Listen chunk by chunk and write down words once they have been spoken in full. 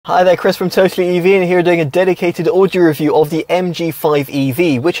Hi there, Chris from TotallyEV, and here doing a dedicated audio review of the MG5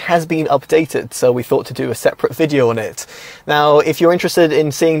 EV, which has been updated, so we thought to do a separate video on it. Now, if you're interested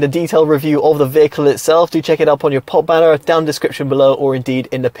in seeing the detailed review of the vehicle itself, do check it up on your pop banner, down description below, or indeed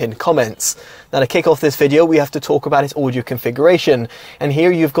in the pinned comments. Now, to kick off this video, we have to talk about its audio configuration, and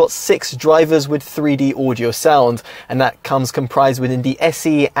here you've got 6 drivers with 3D audio sound, and that comes comprised within the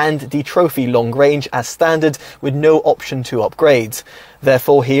SE and the Trophy long range as standard, with no option to upgrade.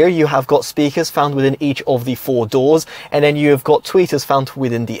 Therefore, here you have got speakers found within each of the 4 doors, and then you have got tweeters found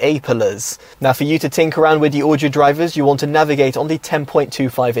within the A-pillars. Now, for you to tinker around with the audio drivers, you want to navigate on the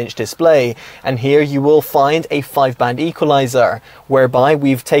 10.25-inch display, and here you will find a 5-band equalizer, whereby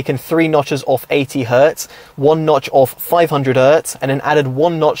we've taken 3 notches off 80 Hz, 1 notch off 500 Hz, and then added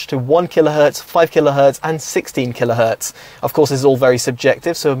 1 notch to 1 kHz, 5 kHz, and 16 kHz. Of course, this is all very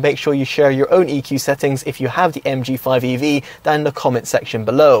subjective, so make sure you share your own EQ settings if you have the MG5 EV down in the comments section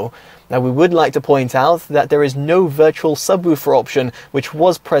below. Now, we would like to point out that there is no virtual subwoofer option, which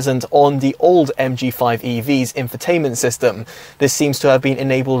was present on the old MG5 EV's infotainment system. This seems to have been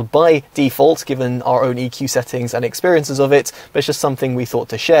enabled by default, given our own EQ settings and experiences of it, but it's just something we thought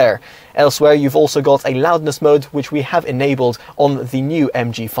to share. Elsewhere, you've also got a loudness mode, which we have enabled on the new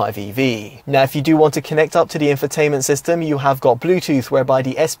MG5 EV. Now, if you do want to connect up to the infotainment system, you have got Bluetooth, whereby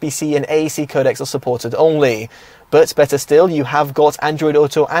the SBC and AAC codecs are supported only. But better still, you have got Android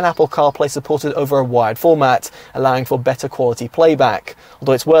Auto and Apple CarPlay supported over a wired format, allowing for better quality playback.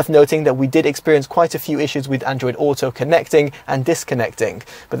 Although it's worth noting that we did experience quite a few issues with Android Auto connecting and disconnecting,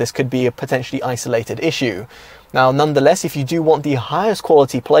 but this could be a potentially isolated issue. Now, nonetheless, if you do want the highest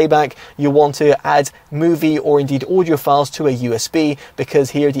quality playback, you want to add movie or indeed audio files to a USB, because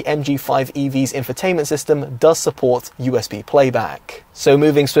here the MG5 EV's infotainment system does support USB playback. So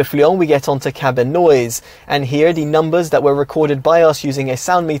moving swiftly on, we get onto cabin noise, and here the numbers that were recorded by us using a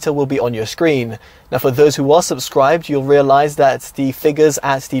sound meter will be on your screen. Now, for those who are subscribed, you'll realize that the figures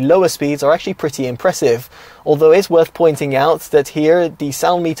at the lower speeds are actually pretty impressive. Although it's worth pointing out that here the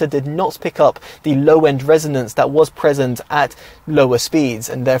sound meter did not pick up the low-end resonance that was present at lower speeds,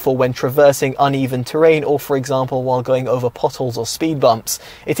 and therefore when traversing uneven terrain, or for example while going over potholes or speed bumps.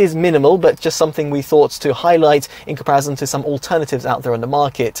 It is minimal, but just something we thought to highlight in comparison to some alternatives out there on the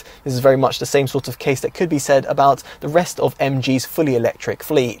market. This is very much the same sort of case that could be said about the rest of MG's fully electric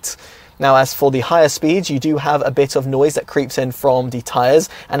fleet. Now, as for the higher speeds, you do have a bit of noise that creeps in from the tyres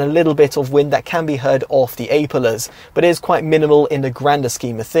and a little bit of wind that can be heard off the A-pillars, but it is quite minimal in the grander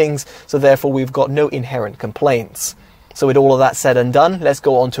scheme of things, so therefore we've got no inherent complaints. So with all of that said and done, let's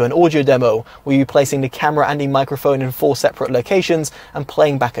go on to an audio demo. We'll be placing the camera and the microphone in 4 separate locations and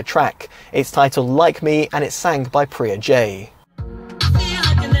playing back a track. It's titled Like Me, and it's sang by Priya J.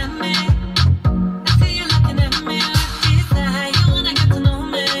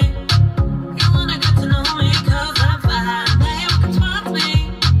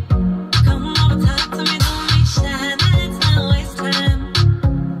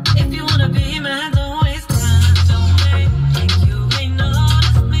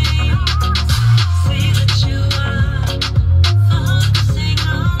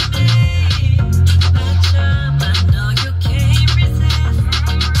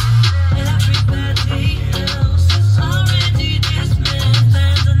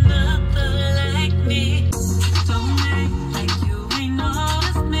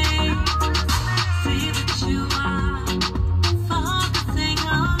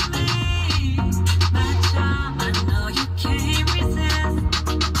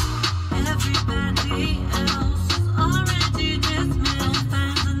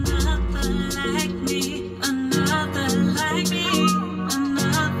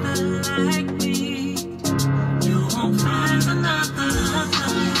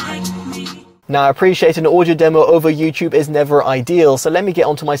 Now, I appreciate an audio demo over YouTube is never ideal, so let me get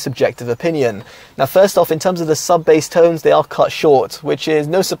onto my subjective opinion. Now, first off, in terms of the sub-bass tones, they are cut short, which is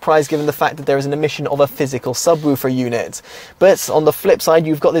no surprise given the fact that there is an omission of a physical subwoofer unit. But on the flip side,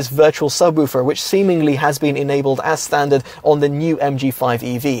 you've got this virtual subwoofer, which seemingly has been enabled as standard on the new MG5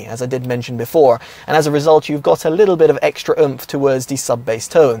 EV, as I did mention before, and as a result, you've got a little bit of extra oomph towards the sub-bass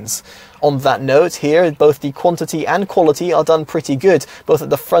tones. On that note, here, both the quantity and quality are done pretty good, both at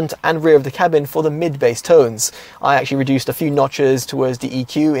the front and rear of the cabin for the mid-bass tones. I actually reduced a few notches towards the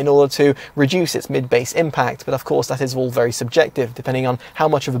EQ in order to reduce its mid-bass impact, but of course that is all very subjective, depending on how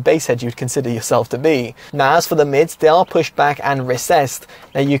much of a bass head you'd consider yourself to be. Now, as for the mids, they are pushed back and recessed.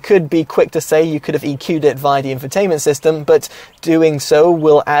 Now, you could be quick to say you could have EQ'd it via the infotainment system, but doing so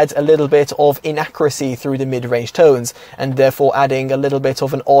will add a little bit of inaccuracy through the mid-range tones, and therefore adding a little bit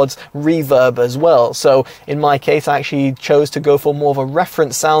of an odd reverb as well. So in my case, I actually chose to go for more of a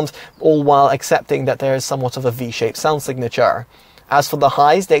reference sound, all while accepting that there is somewhat of a V-shaped sound signature. As for the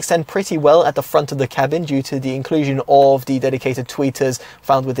highs, they extend pretty well at the front of the cabin due to the inclusion of the dedicated tweeters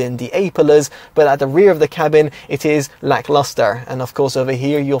found within the A-pillars, but at the rear of the cabin it is lackluster. And of course over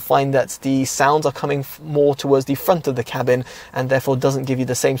here you'll find that the sounds are coming more towards the front of the cabin and therefore doesn't give you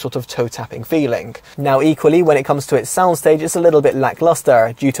the same sort of toe tapping feeling. Now equally, when it comes to its soundstage, it's a little bit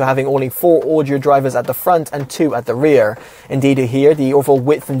lackluster due to having only 4 audio drivers at the front and 2 at the rear. Indeed here the overall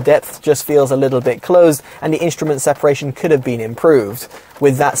width and depth just feels a little bit closed and the instrument separation could have been improved.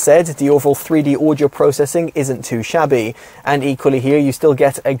 With that said, the overall 3D audio processing isn't too shabby, and equally here you still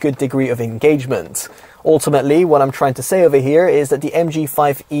get a good degree of engagement. Ultimately, what I'm trying to say over here is that the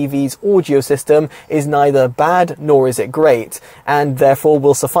MG5 EV's audio system is neither bad nor is it great, and therefore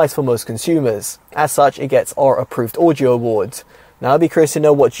will suffice for most consumers. As such, it gets our Approved Audio Award. Now I'd be curious to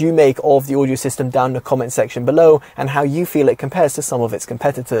know what you make of the audio system down in the comment section below and how you feel it compares to some of its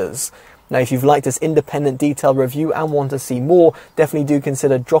competitors. Now if you've liked this independent detailed review and want to see more, definitely do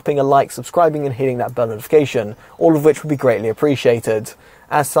consider dropping a like, subscribing and hitting that bell notification, all of which would be greatly appreciated.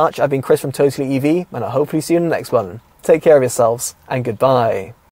 As such, I've been Chris from TotallyEV and I'll hopefully see you in the next one. Take care of yourselves and goodbye.